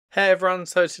Hey everyone,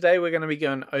 so today we're going to be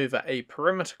going over a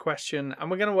perimeter question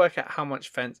and we're going to work out how much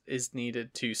fence is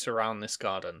needed to surround this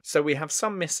garden. So we have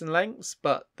some missing lengths,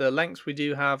 but the lengths we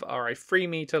do have are a 3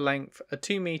 meter length, a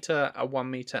 2 meter, a 1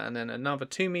 meter and then another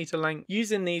 2 meter length.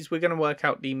 Using these we're going to work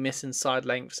out the missing side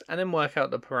lengths and then work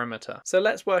out the perimeter. So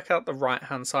let's work out the right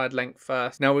hand side length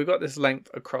first. Now we've got this length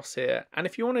across here, and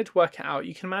if you wanted to work it out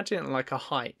you can imagine it like a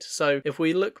height. So if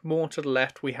we look more to the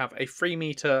left we have a 3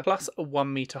 meter plus a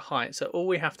 1 meter height, so all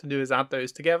we have to do is add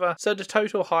those together. So the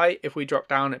total height, if we drop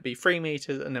down, it'd be 3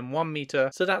 meters and then 1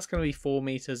 meter, so that's going to be 4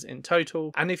 meters in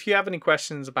total. And if you have any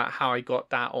questions about how I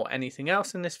got that or anything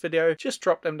else in this video, just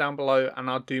drop them down below and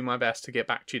I'll do my best to get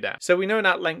back to you there. So we know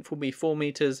that length will be 4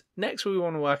 meters. Next we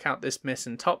want to work out this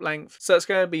missing top length, so it's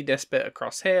going to be this bit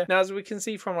across here. Now as we can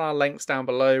see from our lengths down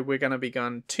below, we're going to be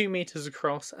going 2 meters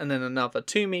across and then another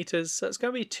 2 meters, so it's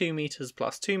going to be 2 meters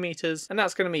plus 2 meters, and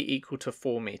that's going to be equal to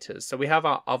 4 meters. So we have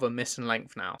our other missing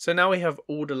length now. So now we have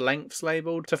all the lengths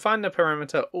labeled. To find the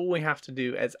perimeter, all we have to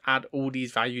do is add all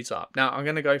these values up. Now I'm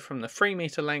going to go from the 3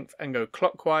 meter length and go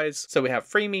clockwise. So we have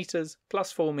 3 meters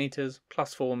plus 4 meters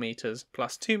plus 4 meters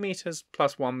plus 2 meters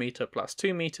plus 1 meter plus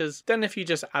 2 meters. Then if you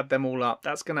just add them all up,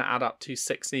 that's going to add up to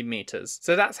 60 meters.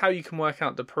 So that's how you can work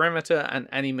out the perimeter and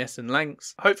any missing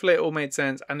lengths. Hopefully it all made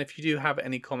sense, and if you do have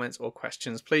any comments or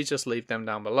questions, please just leave them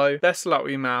down below. Best of luck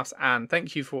with your maths and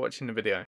thank you for watching the video.